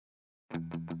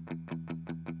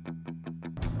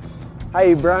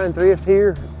Hey, Bryan Thrift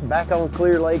here, back on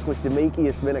Clearlake with Damiki.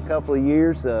 It's been a couple of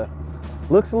years.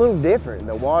 Looks a little different.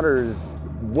 The water is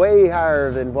way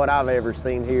higher than what I've ever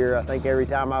seen here. I think every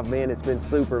time I've been, it's been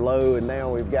super low, and now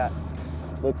we've got,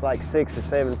 looks like 6 or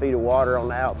 7 feet of water on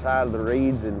the outside of the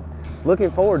reeds, and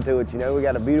looking forward to it. You know, we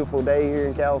got a beautiful day here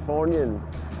in California, and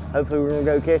hopefully we're gonna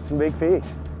go catch some big fish.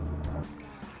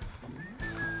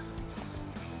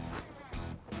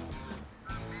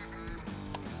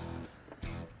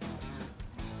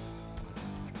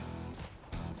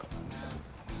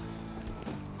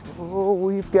 Oh,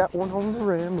 we've got one on the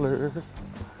Rambler.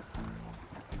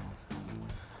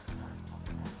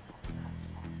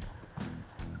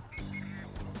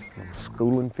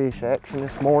 Schooling fish action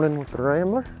this morning with the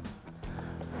Rambler.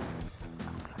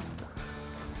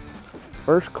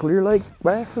 First Clearlake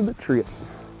bass of the trip.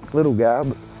 Little guy,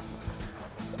 but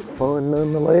fun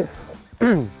nonetheless.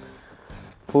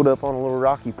 Pulled up on a little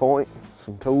rocky point,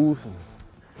 some tools, and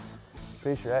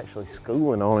fish are actually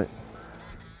schooling on it.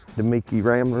 Damiki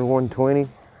Rambler 120.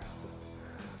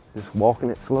 Just walking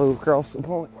it slow across the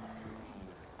point.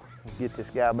 Get this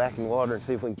guy back in the water and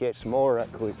see if we can catch some more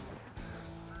right quick.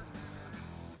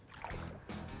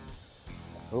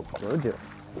 Oh, good job.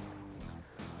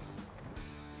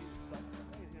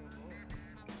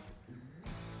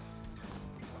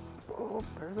 Oh,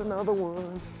 there's another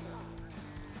one.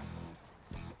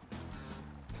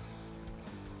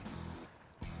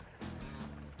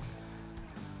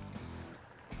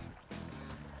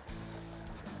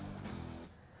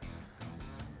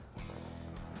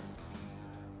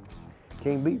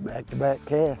 Can't beat back-to-back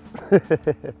casts.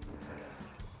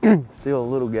 Still a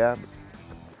little guy, but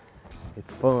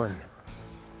it's fun.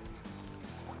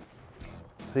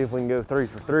 See if we can go 3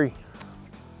 for 3.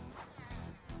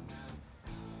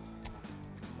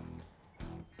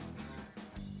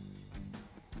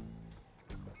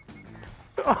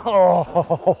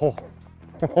 Oh,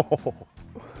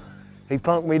 he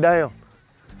punked me down.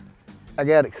 I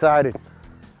got excited.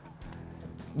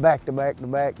 Back-to-back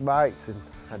bites, and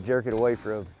I jerk it away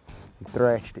from him. He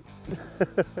thrashed it.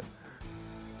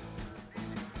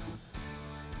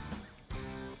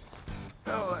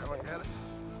 Oh, that one got it.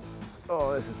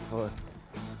 Oh, this is fun.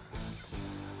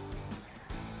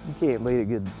 You can't beat a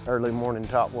good early morning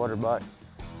topwater bite.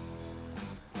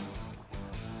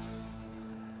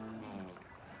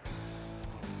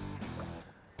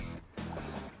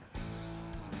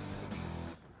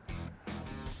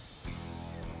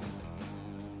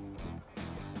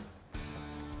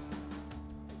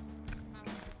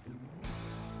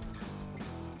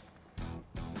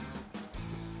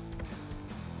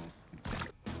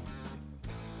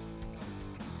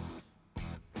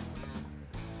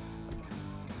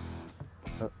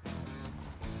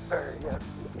 There you go.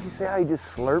 You see how he just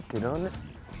slurped it on it?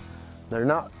 They're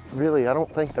not really, I don't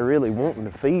think they're really wanting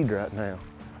to feed right now.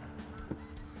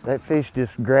 That fish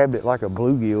just grabbed it like a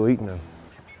bluegill eating a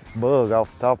bug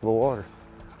off the top of the water.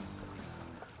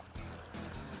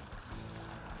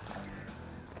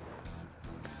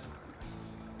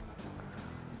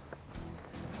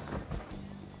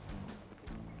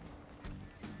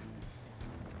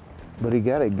 But he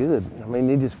got it good. I mean,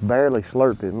 he just barely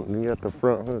slurped it. He got the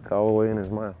front hook all the way in his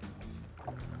mouth.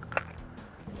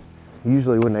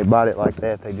 Usually when they bite it like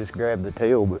that, they just grab the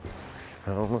tail, but I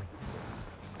don't know.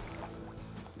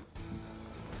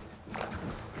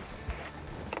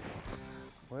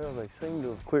 Well, they seem to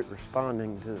have quit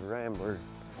responding to the Rambler.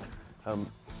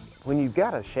 When you've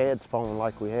got a shad spawn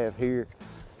like we have here,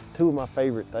 two of my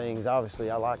favorite things,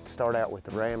 obviously I like to start out with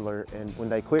the Rambler, and when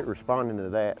they quit responding to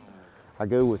that, I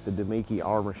go with the Damiki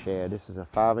Armor Shad. This is a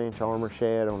 5-inch Armor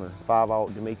Shad on a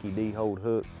 5/0 Damiki D-hold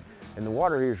hook. And the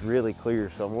water here is really clear,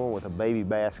 so I'm going with a baby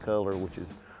bass color, which is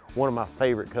one of my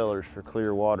favorite colors for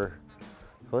clear water.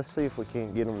 So let's see if we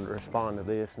can't get them to respond to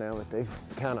this now that they've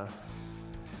kind of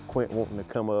quit wanting to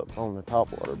come up on the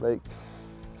topwater bait.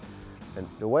 And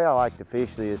the way I like to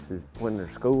fish this is when they're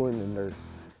schooling and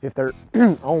if they're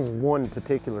on one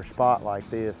particular spot like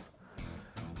this,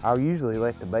 I'll usually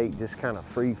let the bait just kind of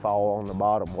free fall on the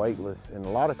bottom weightless, and a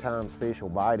lot of times fish will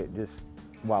bite it just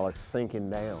while it's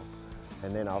sinking down,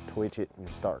 and then I'll twitch it and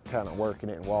start kind of working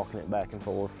it and walking it back and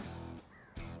forth.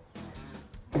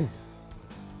 Oh,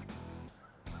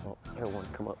 there one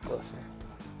come up closer.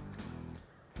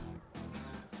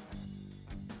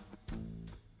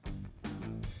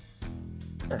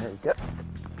 There you go.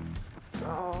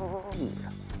 Oh yeah.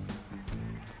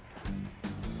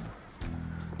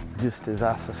 Just as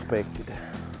I suspected.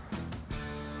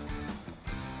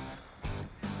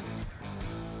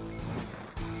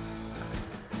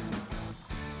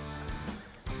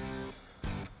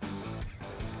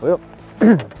 Well,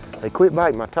 they quit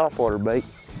biting my topwater bait,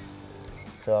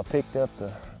 so I picked up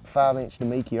the 5-inch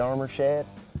Damiki Armor Shad.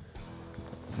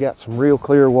 Got some real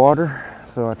clear water,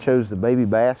 so I chose the baby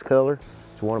bass color.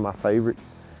 It's one of my favorite.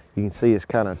 You can see it's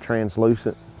kind of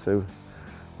translucent, so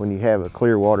when you have a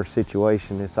clear water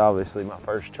situation, it's obviously my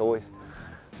first choice.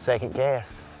 Second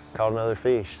cast, caught another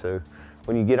fish. So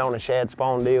when you get on a shad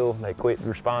spawn deal, they quit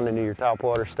responding to your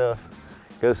topwater stuff,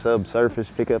 go subsurface,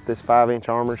 pick up this 5-inch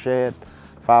Armor Shad,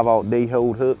 5/0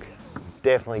 D-hold hook,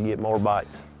 definitely get more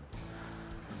bites.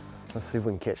 Let's see if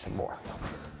we can catch some more.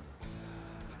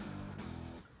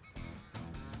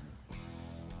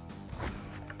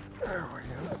 There we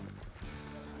go.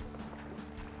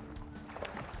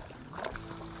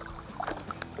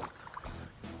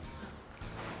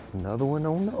 Another one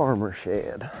on the Armor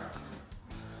Shad.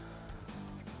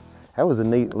 That was a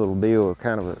neat little deal,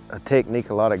 kind of a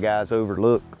technique a lot of guys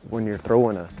overlook when you're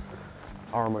throwing a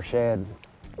Armor Shad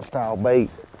style bait,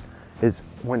 is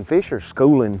when fish are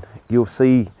schooling, you'll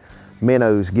see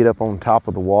minnows get up on top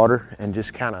of the water and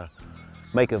just kind of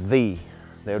make a V.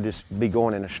 They'll just be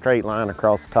going in a straight line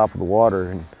across the top of the water,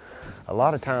 and a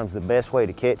lot of times the best way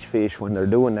to catch fish when they're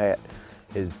doing that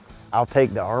is I'll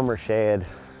take the Armor Shad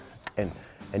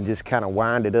and just kind of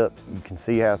wind it up. You can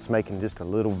see how it's making just a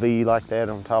little V like that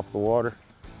on top of the water.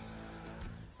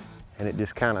 And it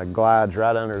just kind of glides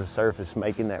right under the surface,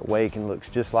 making that wake, and looks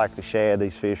just like the shad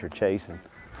these fish are chasing.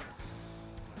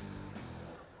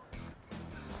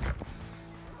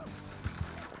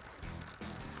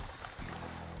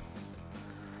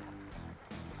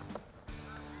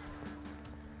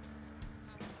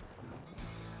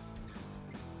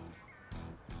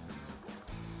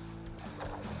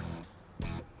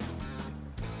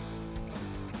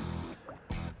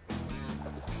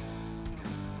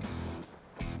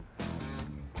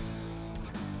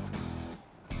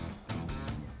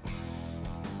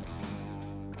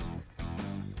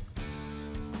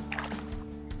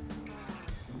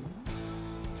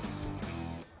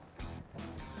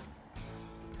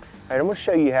 All right, I'm gonna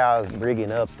show you how I was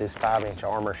rigging up this 5-inch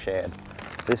Armor Shad.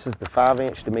 This is the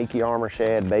 5-inch Damiki Armor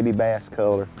Shad, baby bass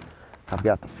color. I've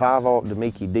got the 5/0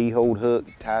 Damiki D-hold hook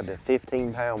tied to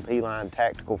 15-pound P-line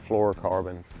tactical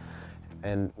fluorocarbon.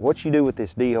 And what you do with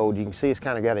this D-hold, you can see it's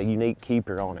kind of got a unique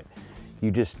keeper on it. You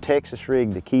just Texas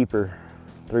rig the keeper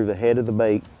through the head of the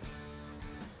bait,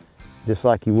 just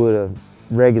like you would a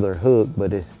regular hook,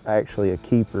 but it's actually a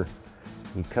keeper.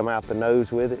 You come out the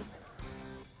nose with it,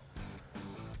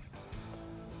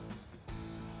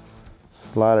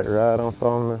 slide it right up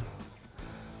on the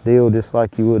deal just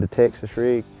like you would a Texas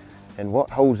rig. And what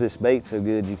holds this bait so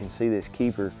good, you can see this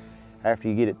keeper, after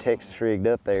you get it Texas rigged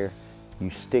up there, you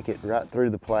stick it right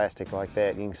through the plastic like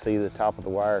that. You can see the top of the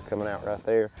wire coming out right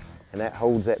there, and that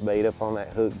holds that bait up on that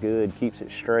hook good, keeps it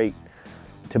straight.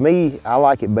 To me, I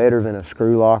like it better than a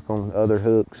screw lock on other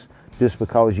hooks, just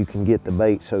because you can get the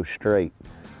bait so straight.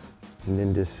 And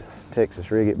then just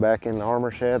Texas rig it back in the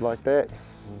Armor Shad like that,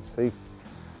 and see,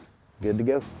 good to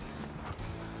go.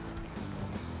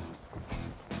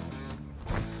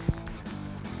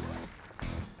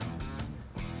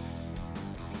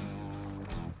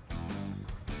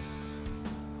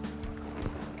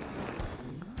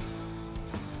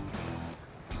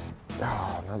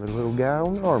 Oh, another little guy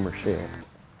on the Armor Shad.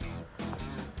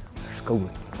 They're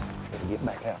schooling. Gotta get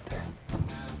back out there.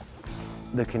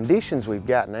 The conditions we've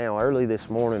got now, early this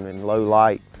morning in low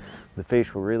light, the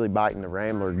fish were really biting the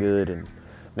Rambler good, and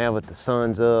now that the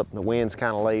sun's up, the wind's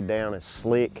kind of laid down, it's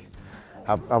slick.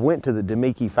 I went to the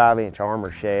Damiki 5-inch Armor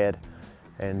Shad,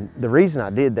 and the reason I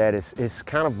did that is it's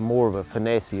kind of more of a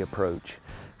finessey approach.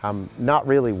 I'm not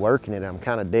really working it, I'm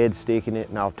kind of dead sticking it,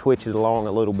 and I'll twitch it along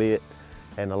a little bit,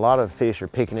 and a lot of fish are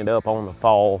picking it up on the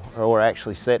fall or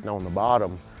actually sitting on the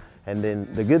bottom. And then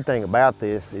the good thing about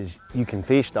this is you can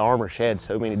fish the Armor Shad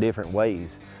so many different ways.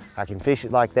 I can fish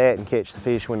it like that and catch the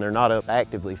fish when they're not up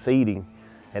actively feeding.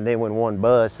 And then when one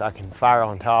busts, I can fire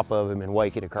on top of him and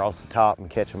wake it across the top and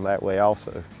catch them that way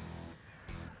also.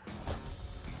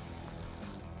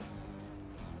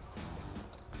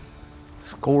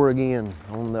 Score again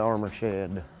on the Armor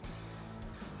Shad.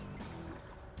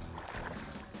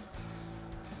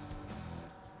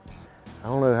 I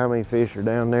don't know how many fish are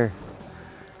down there,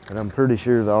 but I'm pretty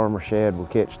sure the Armor Shad will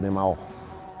catch them all.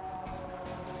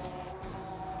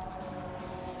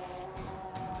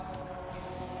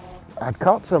 I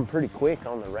caught some pretty quick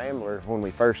on the Rambler when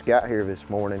we first got here this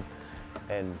morning,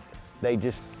 and they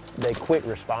quit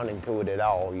responding to it at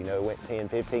all. You know, went 10,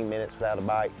 15 minutes without a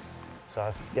bite. So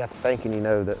I got to thinking, you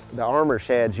know, that the Armor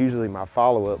Shad's usually my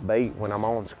follow-up bait when I'm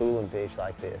on schooling fish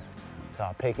like this. So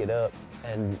I pick it up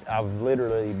and I've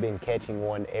literally been catching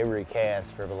one every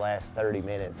cast for the last 30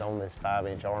 minutes on this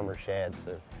 5-inch Armor Shad.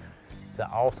 So it's an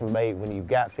awesome bait when you've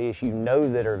got fish you know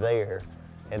that are there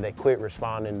and they quit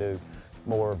responding to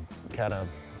more kind of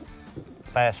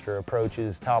faster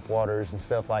approaches, topwaters and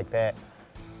stuff like that.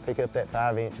 Pick up that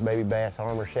 5-inch baby bass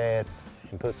Armor Shad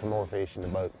and put some more fish in the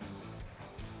boat.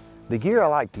 The gear I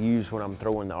like to use when I'm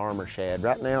throwing the Armor Shad,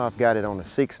 right now I've got it on a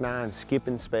 6'9"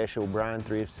 Skipping Special Bryan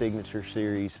Thrift Signature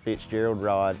Series Fitzgerald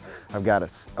rod. I've got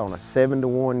it on a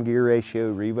 7-to-1 gear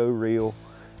ratio Revo reel,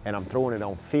 and I'm throwing it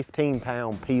on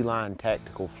 15-pound P-line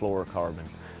tactical fluorocarbon.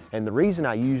 And the reason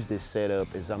I use this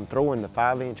setup is I'm throwing the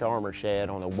 5-inch Armor Shad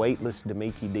on a weightless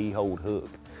Damiki D-hold hook.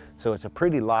 So it's a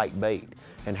pretty light bait.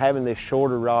 And having this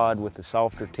shorter rod with the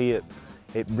softer tip,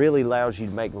 it really allows you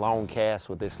to make long casts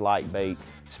with this light bait,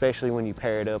 especially when you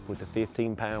pair it up with the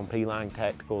 15-pound P-line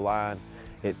tactical line.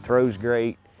 It throws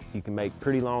great. You can make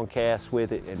pretty long casts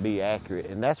with it and be accurate.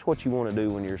 And that's what you want to do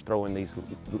when you're throwing these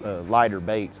lighter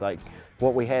baits. Like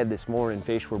what we had this morning,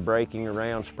 fish were breaking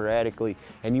around sporadically,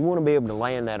 and you want to be able to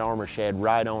land that Armor Shad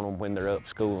right on them when they're up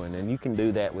schooling. And you can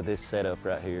do that with this setup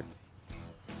right here.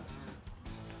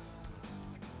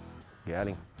 Got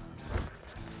him.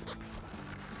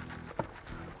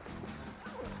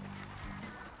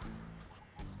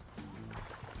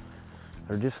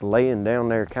 They're just laying down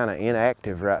there kind of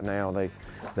inactive right now.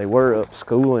 They were up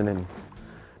schooling and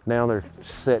now they're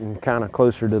sitting kind of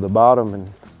closer to the bottom,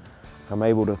 and I'm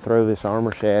able to throw this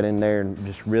Armor Shad in there and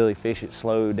just really fish it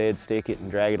slow, dead stick it, and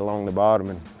drag it along the bottom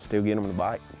and still get them to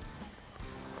bite.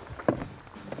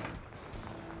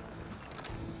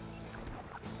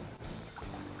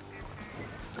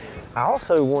 I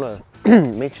also want to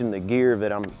mention the gear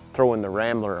that I'm throwing the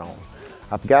Rambler on.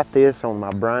 I've got this on my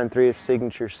Bryan Thrift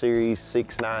Signature Series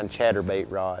 6'9"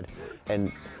 chatterbait rod,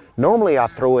 and normally I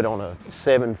throw it on a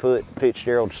 7-foot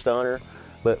Fitzgerald stunner,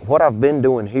 but what I've been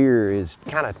doing here is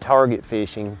kind of target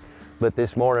fishing. But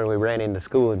this morning we ran into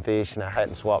schooling fish and I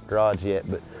hadn't swapped rods yet.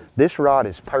 But this rod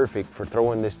is perfect for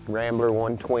throwing this Rambler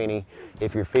 120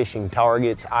 if you're fishing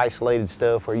targets, isolated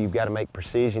stuff where you've got to make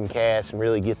precision casts and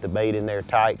really get the bait in there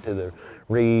tight to the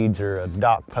reeds or a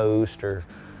dock post or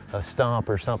a stump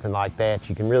or something like that.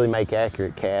 You can really make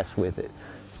accurate casts with it.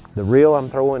 The reel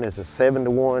I'm throwing is a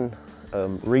 7-to-1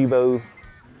 Revo.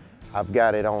 I've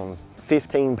got it on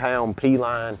 15-pound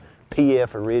P-line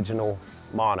PF original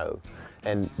mono,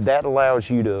 and that allows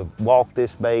you to walk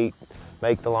this bait,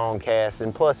 make the long cast,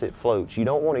 and plus it floats. You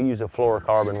don't want to use a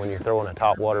fluorocarbon when you're throwing a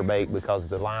topwater bait because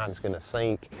the line's going to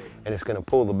sink and it's going to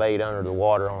pull the bait under the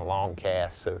water on a long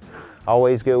cast. So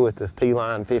always go with the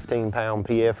P-line 15-pound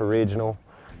PF original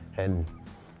and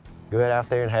go out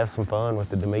there and have some fun with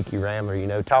the Damiki Rambler. You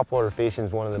know, topwater fishing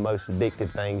is one of the most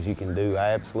addictive things you can do.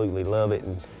 I absolutely love it,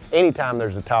 and anytime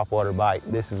there's a topwater bite,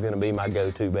 this is going to be my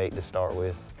go-to bait to start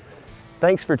with.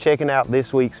 Thanks for checking out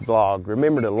this week's vlog.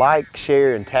 Remember to like,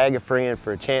 share, and tag a friend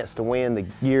for a chance to win the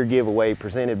gear giveaway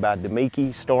presented by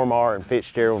Damiki, Stormar, and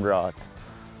Fitzgerald Rods.